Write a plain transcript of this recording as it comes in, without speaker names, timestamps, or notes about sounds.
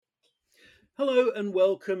Hello and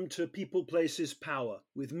welcome to People Places Power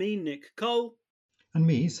with me, Nick Cole. And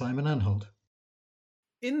me, Simon Anhold.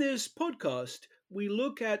 In this podcast, we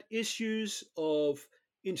look at issues of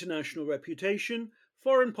international reputation,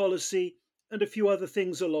 foreign policy, and a few other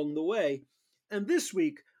things along the way. And this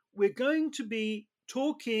week, we're going to be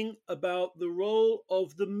talking about the role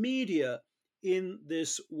of the media in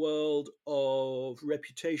this world of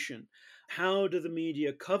reputation. How do the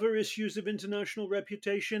media cover issues of international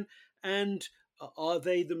reputation? And are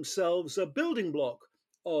they themselves a building block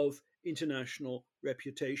of international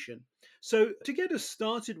reputation? So, to get us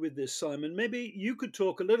started with this, Simon, maybe you could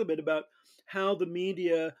talk a little bit about how the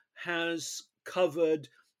media has covered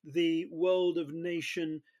the world of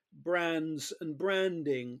nation brands and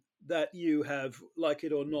branding that you have, like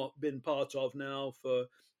it or not, been part of now for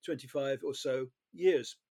 25 or so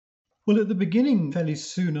years. Well, at the beginning, fairly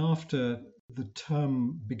soon after the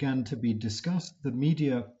term began to be discussed, the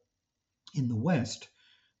media in the West,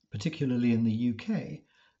 particularly in the UK,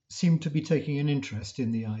 seemed to be taking an interest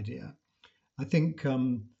in the idea. I think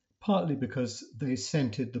partly because they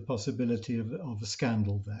scented the possibility of a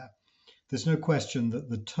scandal there. There's no question that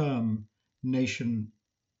the term nation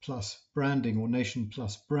plus branding or nation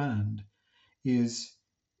plus brand is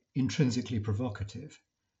intrinsically provocative.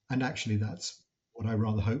 And actually, that's what I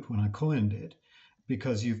rather hoped when I coined it,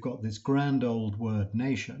 because you've got this grand old word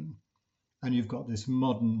nation, and you've got this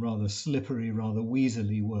modern, rather slippery, rather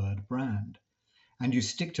weaselly word brand, and you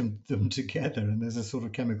stick them together, and there's a sort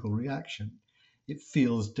of chemical reaction. It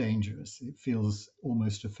feels dangerous, it feels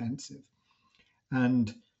almost offensive.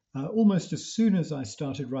 And almost as soon as I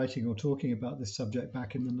started writing or talking about this subject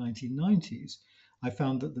back in the 1990s, I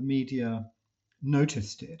found that the media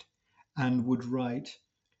noticed it and would write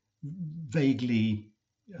vaguely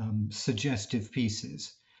suggestive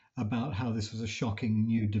pieces about how this was a shocking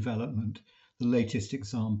new development, the latest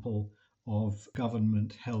example of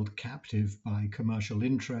government held captive by commercial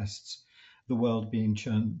interests, the world being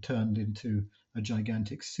turned into a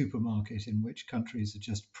gigantic supermarket in which countries are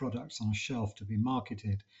just products on a shelf to be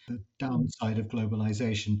marketed. The downside of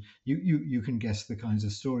globalization, you can guess the kinds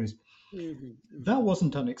of stories. Mhm, mhm. That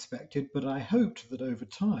wasn't unexpected, but I hoped that over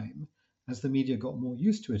time, as the media got more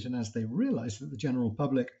used to it and as they realized that the general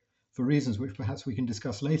public, for reasons which perhaps we can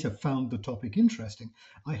discuss later, found the topic interesting,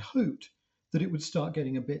 I hoped that it would start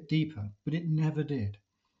getting a bit deeper, but it never did.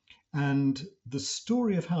 And the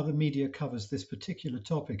story of how the media covers this particular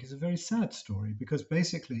topic is a very sad story because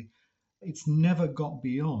basically it's never got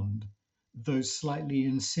beyond those slightly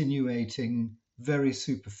insinuating, very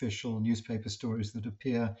superficial newspaper stories that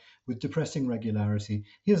appear with depressing regularity.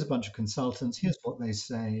 Here's a bunch of consultants, here's what they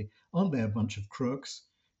say. Aren't they a bunch of crooks?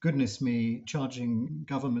 Goodness me, charging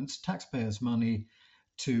governments, taxpayers' money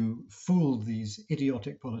to fool these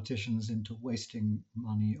idiotic politicians into wasting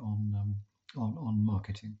money on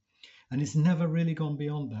marketing. And it's never really gone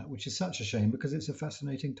beyond that, which is such a shame because it's a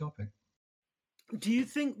fascinating topic. Do you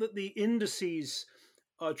think that the indices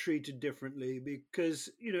are treated differently? Because,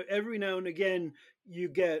 every now and again you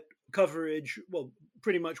get coverage, well,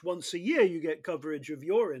 pretty much once a year you get coverage of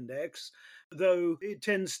your index, though it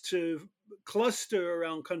tends to cluster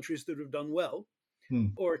around countries that have done well Hmm.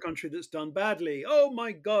 or a country that's done badly. Oh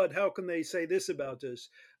my God, how can they say this about us?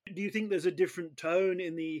 Do you think there's a different tone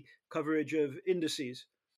in the coverage of indices?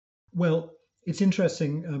 Well, it's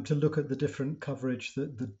interesting to look at the different coverage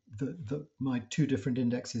that my two different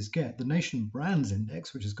indexes get. The Nation Brands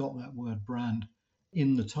Index, which has got that word brand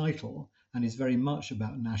in the title and is very much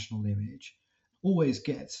about national image, always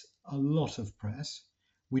gets a lot of press.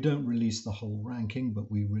 We don't release the whole ranking, but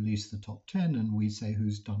we release the top 10 and we say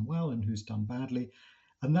who's done well and who's done badly.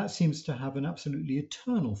 And that seems to have an absolutely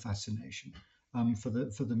eternal fascination for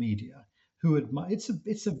the media who admire.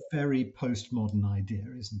 It's a very postmodern idea,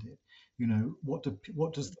 isn't it?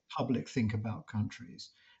 What does the public think about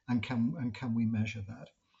countries, and can we measure that?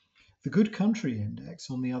 The Good Country Index,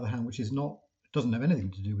 on the other hand, which is not doesn't have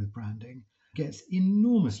anything to do with branding, gets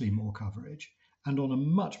enormously more coverage and on a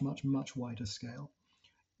much much much wider scale.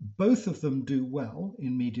 Both of them do well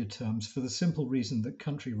in media terms for the simple reason that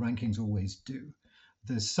country rankings always do.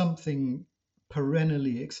 There's something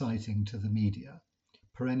perennially exciting to the media,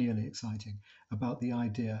 perennially exciting about the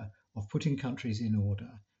idea of putting countries in order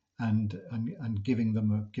and giving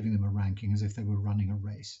them a ranking as if they were running a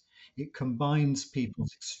race. It combines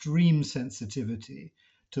people's extreme sensitivity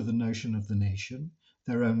to the notion of the nation,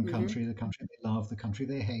 their own Hmm. country, the country they love, the country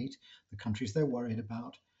they hate, the countries they're worried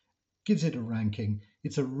about, gives it a ranking.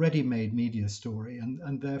 It's a ready-made media story,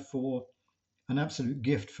 and therefore an absolute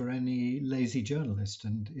gift for any lazy journalist.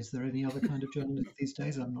 And is there any other kind of journalist these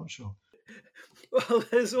days? I'm not sure. Well,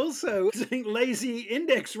 there's also, I think, lazy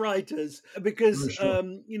index writers Oh, because, sure.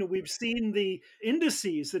 we've seen the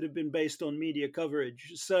indices that have been based on media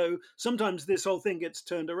coverage. So sometimes this whole thing gets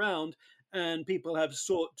turned around and people have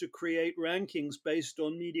sought to create rankings based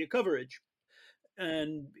on media coverage.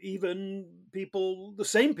 And even people, the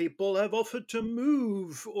same people, have offered to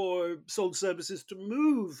move or sold services to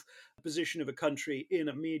move the position of a country in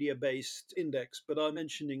a media based index. But I'm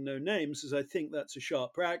mentioning no names as I think that's a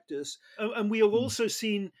sharp practice. And we have Mm. also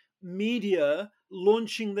seen media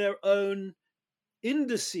launching their own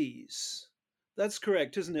indices. That's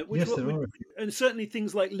correct, isn't it? Yes, there are a few. And certainly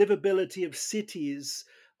things like livability of cities,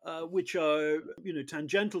 which are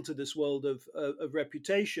tangential to this world of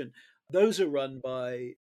reputation. Those are run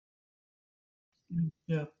by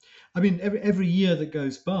Yeah. I mean, every year that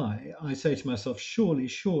goes by, I say to myself, surely,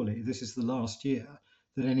 surely this is the last year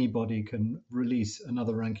that anybody can release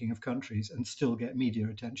another ranking of countries and still get media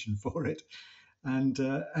attention for it. And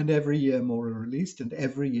every year more are released, and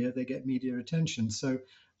every year they get media attention. So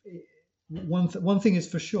eh, one thing is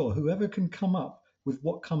for sure: whoever can come up with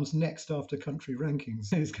what comes next after country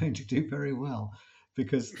rankings is going to do very well,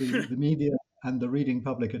 because the media and the reading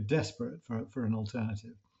public are desperate for an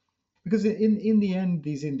alternative. Because in the end,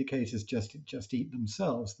 these indicators just eat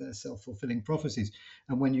themselves. They're self-fulfilling prophecies.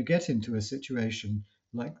 And when you get into a situation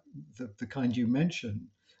like the kind you mentioned,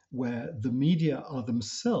 where the media are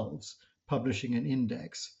themselves publishing an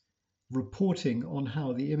index reporting on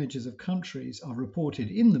how the images of countries are reported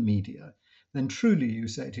in the media, then truly you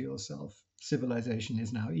say to yourself, civilization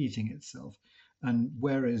is now eating itself. And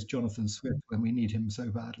where is Jonathan Swift when we need him so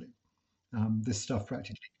badly? This stuff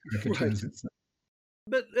practically right. caricatures itself.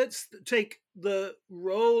 But let's take the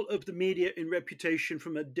role of the media in reputation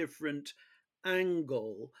from a different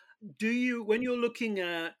angle. When you're looking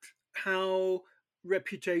at how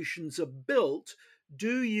reputations are built,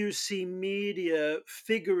 do you see media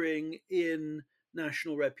figuring in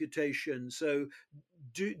national reputation? So,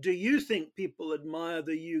 do you think people admire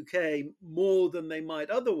the UK more than they might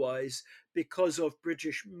otherwise because of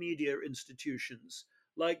British media institutions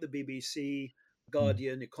like the BBC,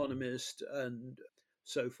 Guardian, Economist, and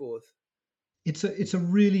so forth? It's a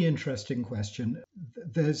really interesting question.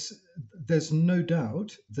 There's no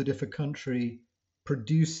doubt that if a country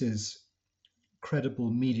produces credible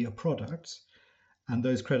media products, and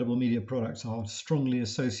those credible media products are strongly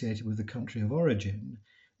associated with the country of origin,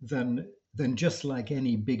 then just like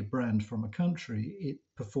any big brand from a country, it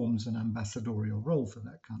performs an ambassadorial role for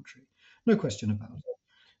that country. No question about it.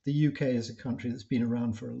 The UK is a country that's been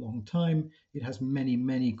around for a long time. It has many,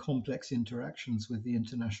 many complex interactions with the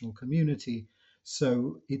international community.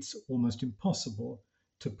 So it's almost impossible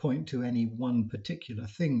to point to any one particular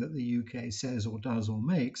thing that the UK says or does or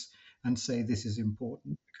makes and say this is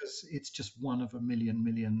important, because it's just one of a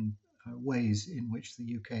million ways in which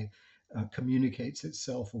the UK communicates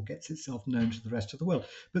itself or gets itself known to the rest of the world.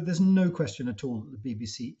 But there's no question at all that the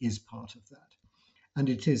BBC is part of that. And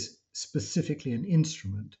it is specifically an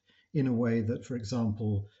instrument in a way that, for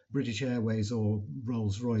example, British Airways or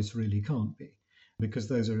Rolls Royce really can't be, because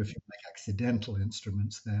those are, if you like, accidental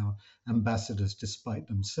instruments. They are ambassadors despite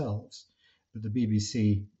themselves. But the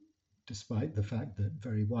BBC, despite the fact that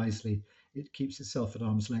very wisely it keeps itself at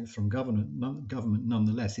arm's length from government,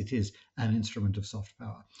 nonetheless, it is an instrument of soft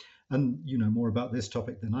power. And you know more about this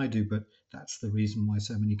topic than I do, but that's the reason why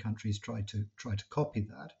so many countries try to copy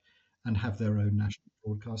that and have their own national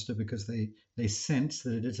broadcaster, because they sense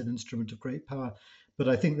that it is an instrument of great power. But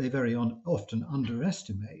I think they very often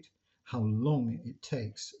underestimate how long it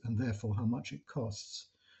takes and therefore how much it costs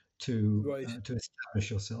Right. to establish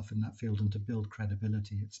yourself in that field and to build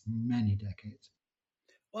credibility. It's many decades.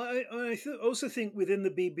 Well, also think within the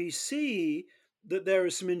BBC that there are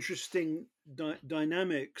some interesting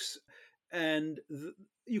dynamics, and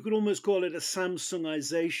you could almost call it a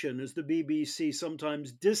Samsungization, as the BBC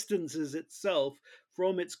sometimes distances itself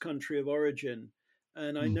from its country of origin.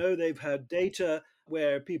 And I Mm, know they've had data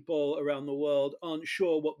where people around the world aren't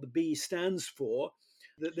sure what the B stands for,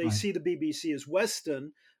 that they right. see the BBC as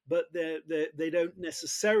Western, but they don't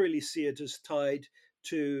necessarily see it as tied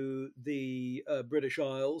to the British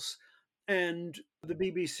Isles. And the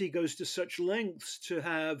BBC goes to such lengths to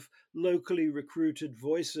have locally recruited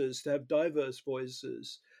voices, to have diverse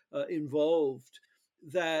voices involved,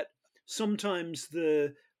 that sometimes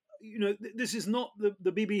this is not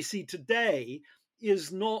the BBC today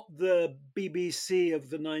is not the BBC of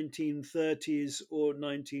the 1930s or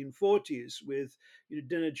 1940s with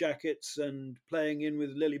dinner jackets and playing in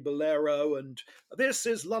with Lily Bolero and this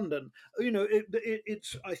is London.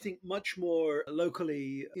 It's, I think, much more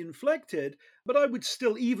locally inflected, but I would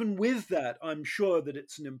still, even with that, I'm sure that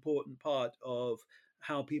it's an important part of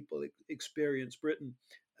how people experience Britain.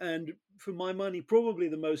 And for my money, probably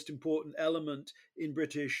the most important element in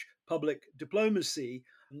British public diplomacy.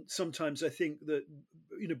 Sometimes I think that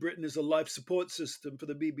Britain is a life support system for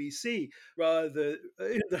the BBC. Rather,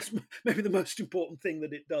 that's maybe the most important thing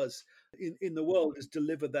that it does in the world is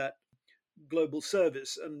deliver that global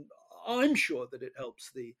service, and I'm sure that it helps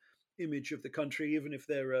the image of the country, even if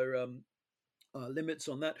there are limits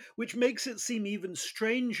on that, which makes it seem even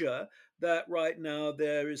stranger that right now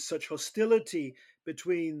there is such hostility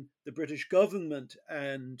between the British government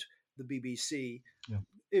and the BBC. Yeah.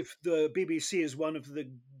 If the BBC is one of the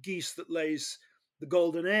geese that lays the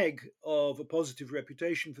golden egg of a positive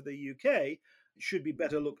reputation for the UK, it should be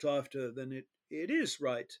better looked after than it is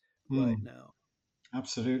right Mm. now.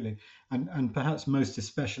 Absolutely, and perhaps most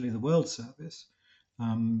especially the World Service,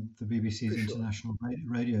 the For BBC's sure. international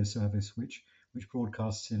radio service, which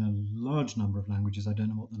broadcasts in a large number of languages. I don't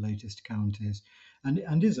know what the latest count is,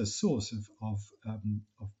 and is a source of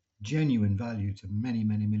genuine value to many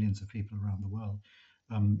many millions of people around the world.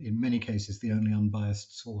 In many cases, the only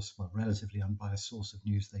unbiased source, well, relatively unbiased source of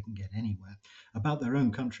news they can get anywhere about their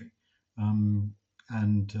own country. Um,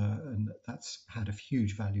 and that's had a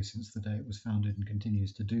huge value since the day it was founded and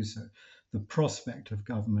continues to do so. The prospect of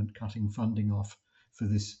government cutting funding off for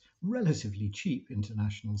this relatively cheap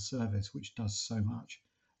international service, which does so much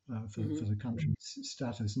for Hmm. the country's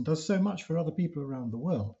status and does so much for other people around the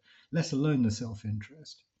world, let alone the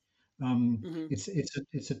self-interest. Hmm.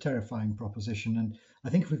 It's a terrifying proposition, and I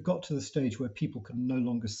think if we've got to the stage where people can no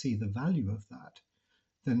longer see the value of that,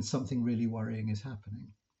 then something really worrying is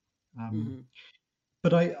happening. Um, Hmm.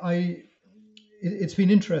 but it's been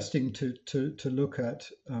interesting to look at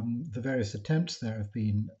the various attempts there have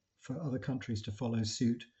been for other countries to follow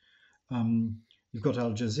suit. You've got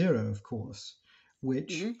Al Jazeera, of course,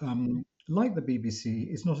 which, Hmm. like the BBC,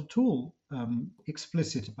 is not at all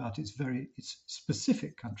explicit about its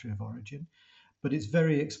specific country of origin, but it's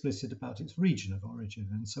very explicit about its region of origin.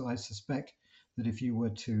 And so I suspect that if you were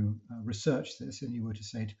to research this and you were to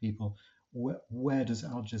say to people, where does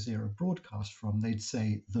Al Jazeera broadcast from? They'd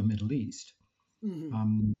say the Middle East. Hmm.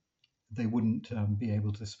 Um, they wouldn't be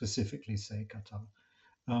able to specifically say Qatar.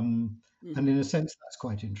 And Hmm. in a sense, that's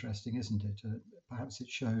quite interesting, isn't it? Perhaps it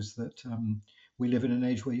shows that we live in an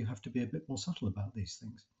age where you have to be a bit more subtle about these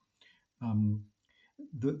things. Um,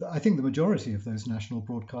 I think the majority of those national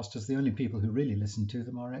broadcasters, the only people who really listen to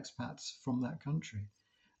them are expats from that country.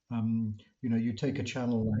 You take a Hmm.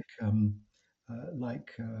 channel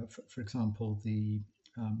for example,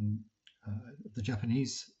 um, the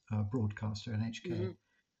Japanese broadcaster NHK. Hmm.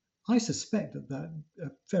 I suspect that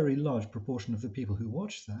a very large proportion of the people who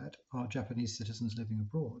watch that are Japanese citizens living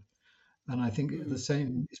abroad. And I think the Hmm.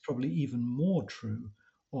 same is probably even more true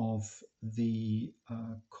of the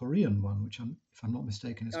Korean one, if I'm not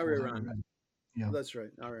mistaken, is called Ariran. Arirang. Yeah, That's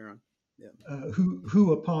right. Ariran. Yeah.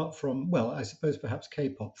 who apart from, well, I suppose perhaps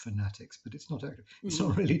K-pop fanatics, but it's Hmm.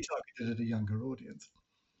 not really targeted at a younger audience.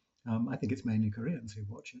 I think it's mainly Koreans who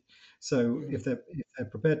watch it. So Hmm. if they're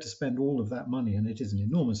prepared to spend all of that money, and it is an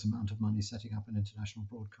enormous amount of money setting up an international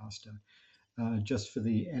broadcaster just for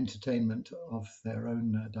the entertainment of their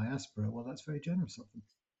own diaspora, well, that's very generous of them.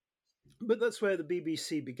 But that's where the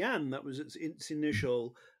BBC began. That was its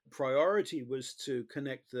initial priority, was to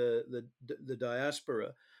connect the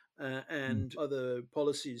diaspora, Mm, and other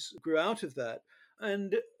policies grew out of that.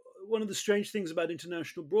 And one of the strange things about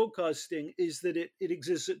international broadcasting is that it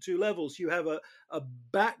exists at two levels. You have a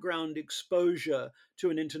background exposure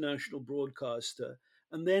to an international broadcaster.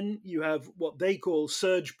 And then you have what they call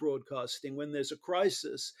surge broadcasting, when there's a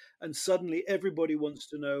crisis and suddenly everybody wants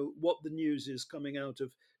to know what the news is coming out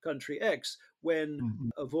of country X, when mm, mm.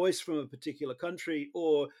 a voice from a particular country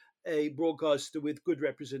or a broadcaster with good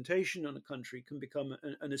representation on a country can become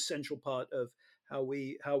an essential part of how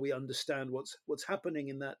we understand what's happening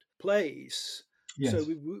in that place. So Yes.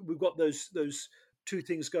 we've got those two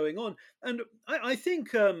things going on, and I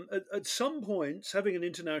think at some points having an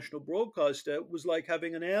international broadcaster was like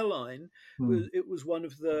having an airline. Mm, It was one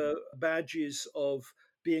of the badges of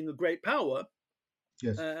being a great power,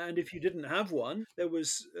 yes. and if you didn't have one, there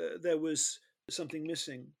was something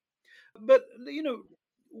missing. But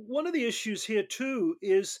one of the issues here too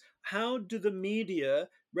is, how do the media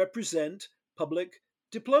represent public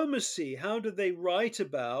diplomacy? How do they write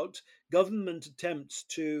about government attempts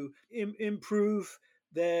to improve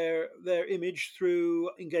their image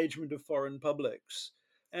through engagement of foreign publics?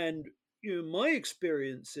 And my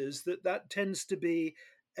experience is that that tends to be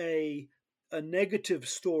a a negative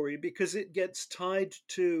story because it gets tied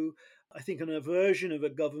to, I think, an aversion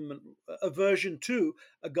to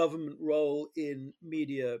a government role in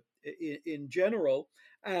media in general,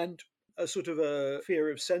 and a sort of a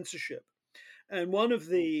fear of censorship. And one of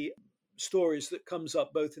the stories that comes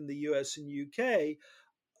up both in the US and UK,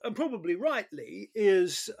 and probably rightly,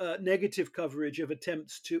 is negative coverage of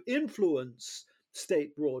attempts to influence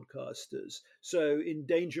state broadcasters. So,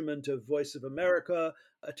 endangerment of Voice of America,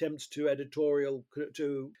 attempts to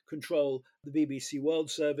to control the BBC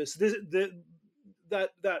World Service.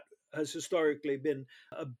 That has historically been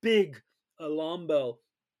a big alarm bell.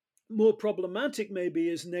 More problematic, maybe,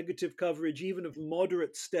 is negative coverage even of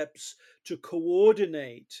moderate steps to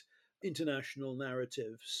coordinate international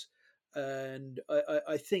narratives. And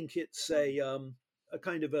I think it's a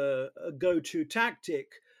kind of a go to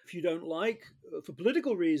tactic. If you don't like, for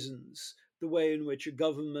political reasons, the way in which a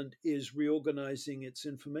government is reorganizing its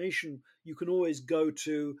information, you can always go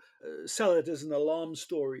to sell it as an alarm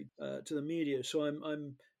story to the media. So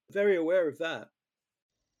I'm very aware of that.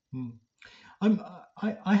 Hmm.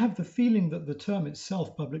 I have the feeling that the term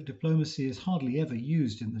itself, public diplomacy, is hardly ever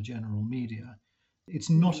used in the general media. It's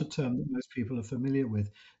not a Mhm. term that most people are familiar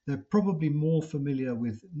with. They're probably more familiar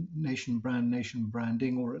with nation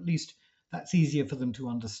branding, or at least that's easier for them to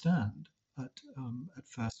understand at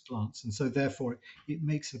first glance. And so, therefore, it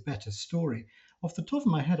makes a better story. Off the top of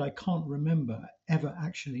my head, I can't remember ever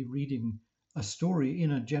actually reading a story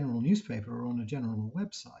in a general newspaper or on a general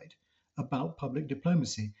website about public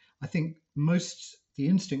diplomacy. I think the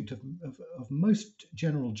instinct of most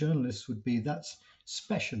general journalists would be that's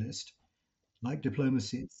specialist, like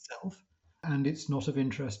diplomacy itself, and it's not of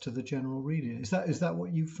interest to the general reader. Is that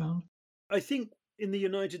what you've found? I think in the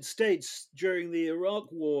United States during the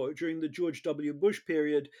Iraq War, during the George W. Bush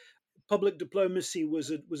period, public diplomacy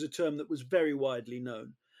was a term that was very widely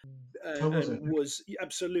known, Oh, was and it? was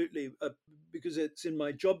absolutely because it's in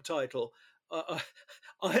my job title.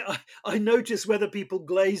 I, I notice whether people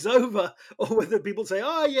glaze over or whether people say,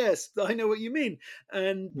 "Ah, yes, I know what you mean."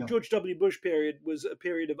 And Yeah. George W. Bush period was a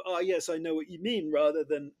period of, "Ah, yes, I know what you mean," rather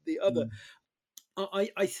than the other. Mm,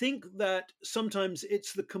 I think that sometimes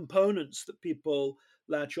it's the components that people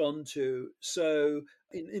latch on to. So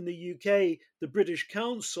in the UK, the British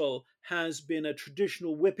Council has been a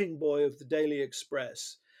traditional whipping boy of the Daily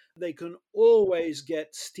Express. They can always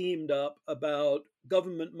get steamed up about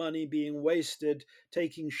government money being wasted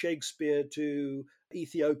taking Shakespeare to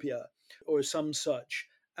Ethiopia or some such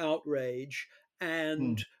outrage. mm,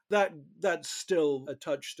 And that's still a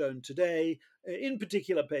touchstone today in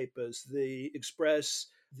particular papers, the Express,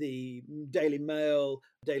 the Daily Mail,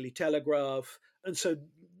 Daily Telegraph. And so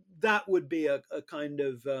that would be a kind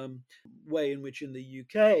of way in which in the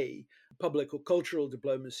UK, public or cultural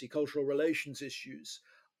diplomacy, cultural relations issues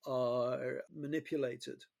are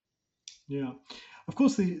manipulated. yeah. Of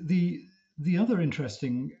course, the other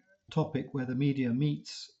interesting topic where the media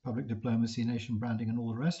meets public diplomacy, nation branding, and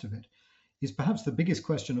all the rest of it is perhaps the biggest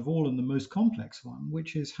question of all and the most complex one,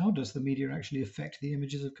 which is how does the media actually affect the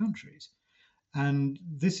images of countries? And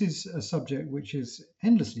this is a subject which is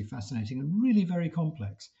endlessly fascinating and really very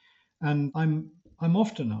complex. And I'm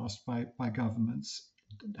often asked by governments,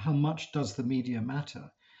 how much does the media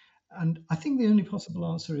matter? And I think the only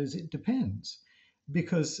possible answer is it depends,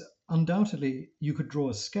 because undoubtedly you could draw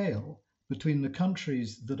a scale between the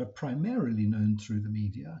countries that are primarily known through the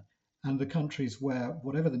media and the countries where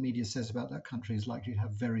whatever the media says about that country is likely to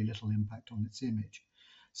have very little impact on its image.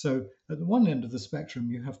 So at the one end of the spectrum,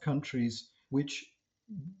 you have countries which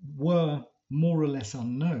were more or less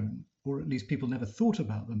unknown, or at least people never thought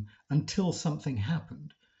about them until something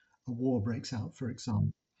happened. A war breaks out, for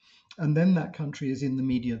example. And then that country is in the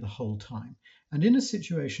media the whole time. And in a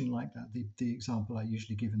situation like that, the example I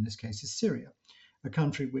usually give in this case is Syria, a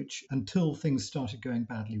country which, until things started going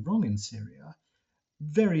badly wrong in Syria,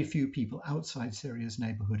 very few people outside Syria's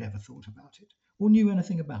neighborhood ever thought about it or knew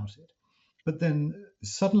anything about it. But then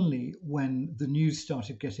suddenly, when the news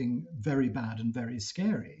started getting very bad and very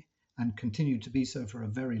scary, and continued to be so for a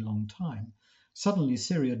very long time, suddenly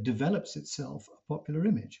Syria develops itself a popular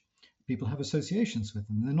image. People have associations with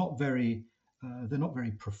them. They're not very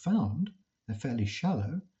profound. They're fairly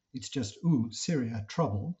shallow. It's just, ooh, Syria,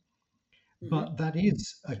 trouble. Mm-hmm. But that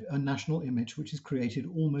is a national image which is created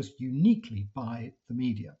almost uniquely by the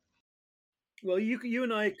media. Well, you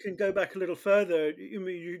and I can go back a little further. Do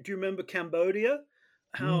you remember Cambodia?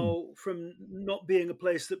 Mm. how from not being a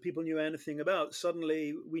place that people knew anything about,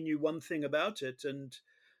 suddenly we knew one thing about it, and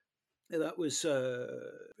that was a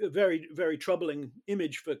very very troubling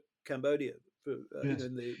image for Cambodia. For Yes.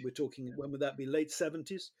 we're talking, when would that be? Late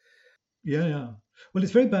 70s. Yeah, yeah. Well,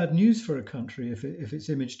 it's very bad news for a country if its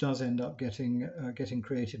image does end up getting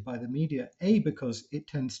created by the media. A, because it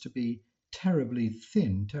tends to be terribly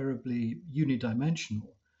thin, terribly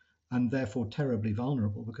unidimensional, and therefore terribly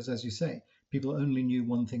vulnerable. Because, as you say, people only knew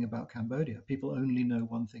one thing about Cambodia. People only know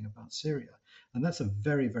one thing about Syria, and that's a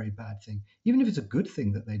very, very bad thing. Even if it's a good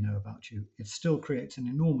thing that they know about you, it still creates an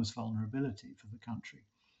enormous vulnerability for the country.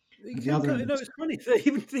 At the other end of the It's funny,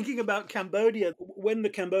 even thinking about Cambodia, when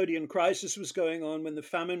the Cambodian crisis was going on, when the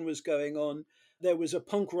famine was going on, there was a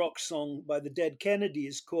punk rock song by the Dead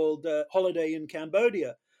Kennedys called Holiday in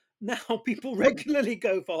Cambodia. Now people regularly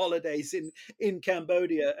go for holidays in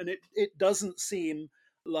Cambodia, and it doesn't seem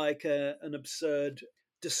like an absurd,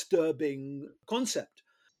 disturbing concept.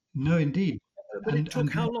 no, indeed, But it took and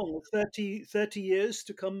how long? 30 years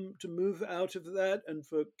to move out of that, and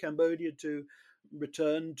for Cambodia to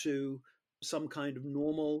return to some kind of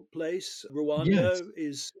normal place. yes, Rwanda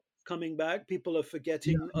is coming back. People are yeah,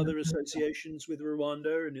 forgetting yeah, other yeah. associations with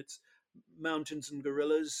Rwanda, and its mountains and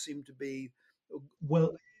gorillas seem to be.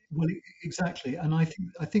 Well, exactly, and I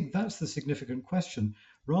think that's the significant question.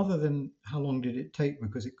 Rather than how long did it take,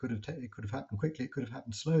 because it could have happened quickly, it could have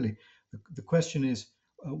happened slowly. The question is,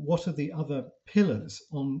 what are the other pillars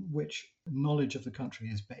on which knowledge of the country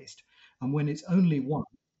is based? And when it's only one,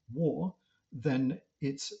 war, then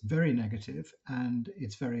it's very negative and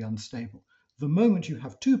it's very unstable. The moment you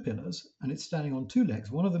have two pillars and it's standing on two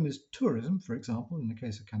legs, one of them is tourism, for example, in the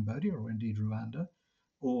case of Cambodia or indeed Rwanda,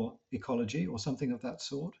 or ecology or something of that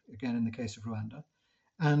sort, again, in the case of Rwanda,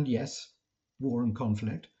 and yes, war and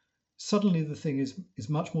conflict, suddenly the thing is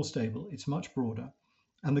much more stable, it's much broader,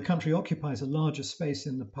 and the country occupies a larger space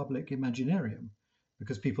in the public imaginarium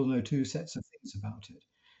because people know two sets of things about it.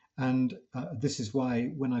 And this is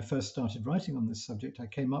why, when I first started writing on this subject, I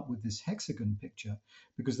came up with this hexagon picture,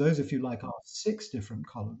 because those, if you like, are six different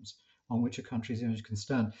columns on which a country's image can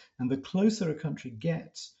stand. And the closer a country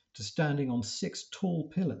gets to standing on six tall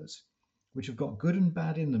pillars, which have got good and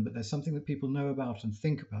bad in them, but there's something that people know about and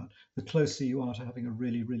think about, the closer you are to having a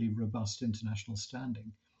really, really robust international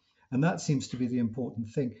standing. And that seems to be the important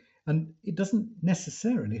thing. And it doesn't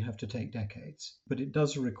necessarily have to take decades, but it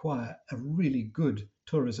does require a really good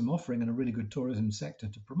tourism offering and a really good tourism sector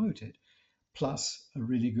to promote it, plus a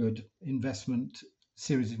really good investment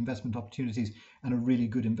series of investment opportunities and a really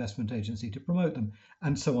good investment agency to promote them,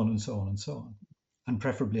 and so on and so on and so on. And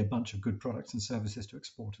preferably a bunch of good products and services to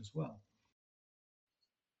export as well.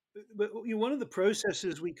 But one of the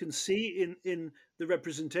processes we can see in the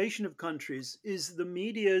representation of countries is the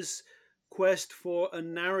media's quest for a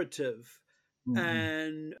narrative.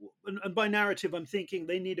 Mm-mm. And by narrative, I'm thinking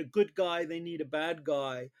they need a good guy, they need a bad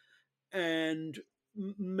guy, and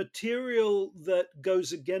material that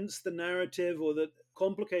goes against the narrative or that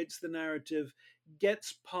complicates the narrative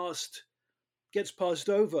gets passed gets passed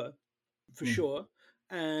over, for Mm. sure.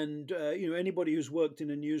 And anybody who's worked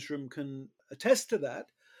in a newsroom can attest to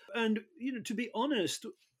that. And to be honest,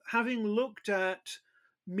 having looked at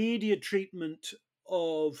media treatment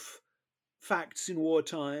of facts in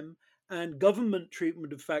wartime and government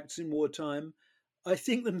treatment of facts in wartime, I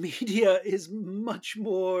think the media is much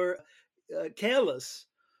more careless.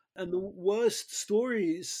 And the worst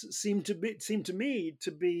stories seem to me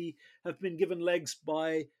to be have been given legs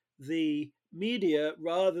by the media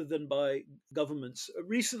rather than by governments.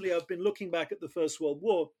 Recently, I've been looking back at the First World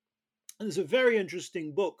War, and there's a very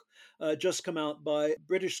interesting book just come out by a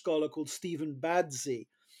British scholar called Stephen Badzey,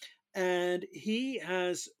 and he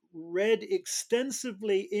has read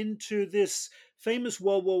extensively into this famous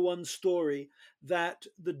World War One story that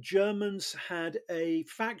the Germans had a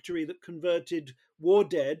factory that converted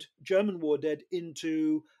German war dead,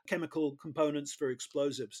 into chemical components for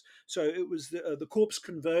explosives. So it was the corpse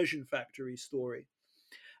conversion factory story,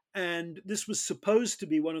 and this was supposed to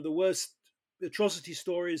be one of the worst atrocity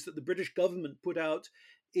stories that the British government put out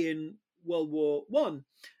in World War One.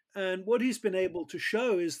 And what he's been able to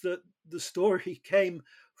show is that the story came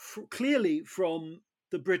clearly from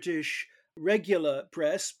the British regular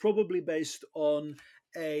press, probably based on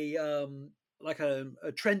a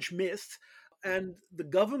a trench myth, and the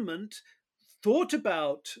government thought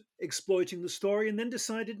about exploiting the story and then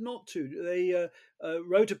decided not to. They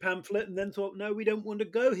wrote a pamphlet and then thought, no, we don't want to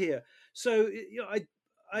go here. So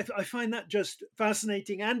I find that just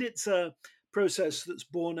fascinating, and it's a process that's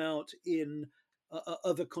borne out in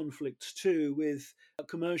other conflicts too, with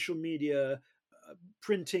commercial media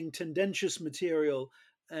printing tendentious material,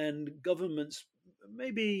 and governments,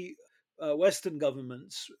 maybe Western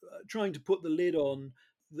governments, trying to put the lid on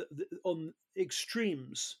on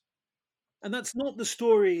extremes. And that's not the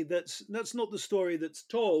story that's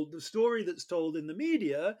told. The story that's told in the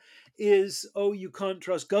media is, oh, you can't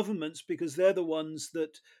trust governments because they're the ones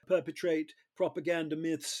that perpetrate propaganda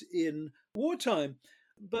myths in wartime.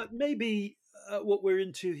 But maybe what we're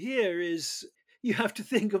into here is you have to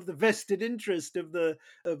think of the vested interest of the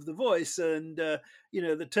voice, and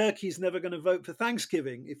the turkey's never going to vote for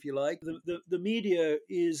Thanksgiving, if you like. The media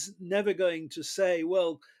is never going to say,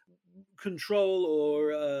 well, control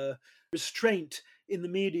or restraint in the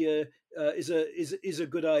media is a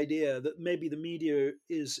good idea. That maybe the media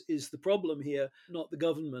is the problem here, not the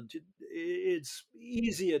government. It's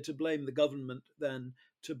easier to blame the government than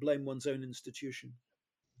to blame one's own institution.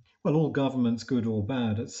 Well, all governments, good or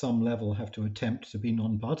bad, at some level have to attempt to be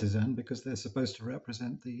non-partisan because they're supposed to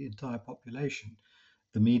represent the entire population.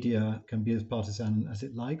 The media can be as partisan as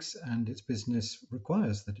it likes, and its business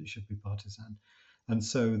requires that it should be partisan. And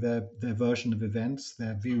so their version of events,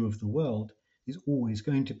 their view of the world, is always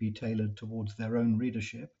going to be tailored towards their own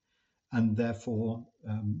readership, and therefore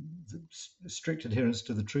strict adherence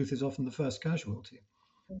to the truth is often the first casualty.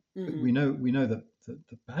 Mm-hmm. We know that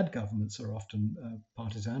the bad governments are often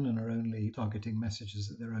partisan and are only targeting messages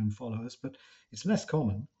at their own followers, but it's less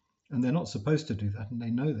common, and they're not supposed to do that, and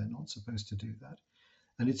they know they're not supposed to do that.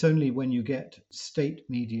 And it's only when you get state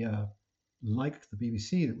media like the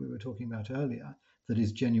BBC that we were talking about earlier, that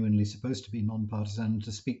is genuinely supposed to be non-partisan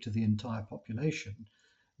to speak to the entire population,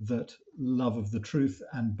 that love of the truth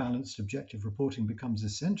and balanced objective reporting becomes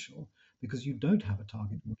essential, because you don't have a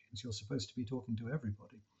target audience. You're supposed to be talking to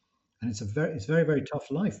everybody. And it's very, very tough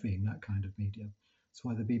life being that kind of media. That's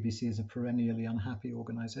why the BBC is a perennially unhappy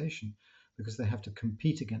organization, because they have to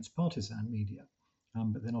compete against partisan media,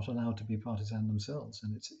 but they're not allowed to be partisan themselves,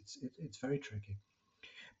 and it's very tricky.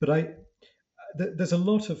 But there's a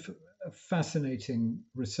lot of fascinating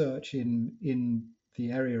research in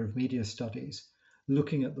the area of media studies,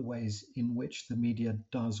 looking at the ways in which the media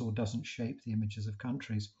does or doesn't shape the images of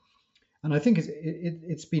countries. And I think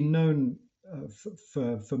it's been known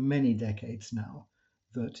for many decades now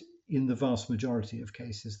that in the vast majority of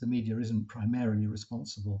cases, the media isn't primarily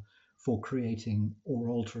responsible for creating or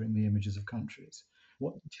altering the images of countries.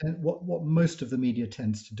 What most of the media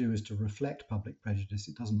tends to do is to reflect public prejudice.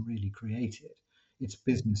 It doesn't really create it. Its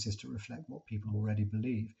business is to reflect what people already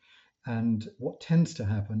believe. And what tends to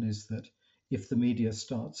happen is that if the media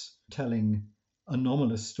starts telling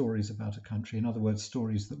anomalous stories about a country, in other words,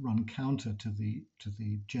 stories that run counter to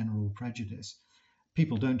the general prejudice,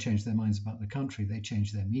 people don't change their minds about the country, they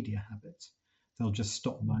change their media habits. They'll just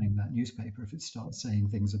stop buying that newspaper if it starts saying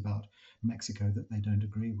things about Mexico that they don't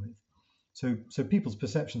agree with. So people's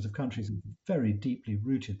perceptions of countries are very deeply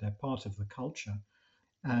rooted. They're part of the culture,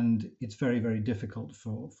 and it's very, very difficult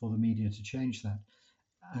for the media to change that.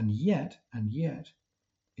 And yet,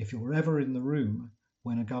 if you're ever in the room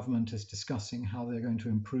when a government is discussing how they're going to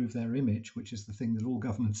improve their image, which is the thing that all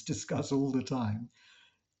governments discuss all the time,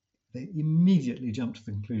 they immediately jump to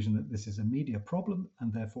the conclusion that this is a media problem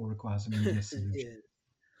and therefore requires a media solution. Yeah.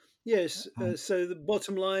 Yes. And So the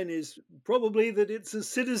bottom line is probably that it's a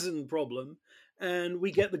citizen problem, and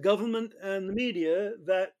we get the government and the media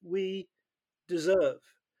that we deserve.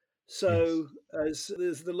 yes, So, as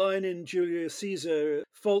there's the line in Julius Caesar,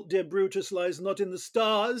 fault, dear Brutus, lies not in the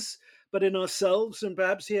stars, but in ourselves. And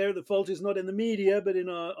perhaps here the fault is not in the media, but in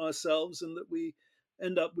ourselves, and that we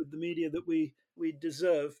end up with the media that we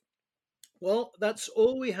deserve. Well, that's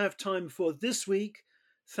all we have time for this week.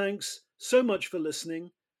 Thanks so much for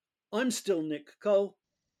listening. I'm still Nick Cull.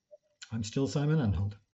 I'm still Simon Anhold.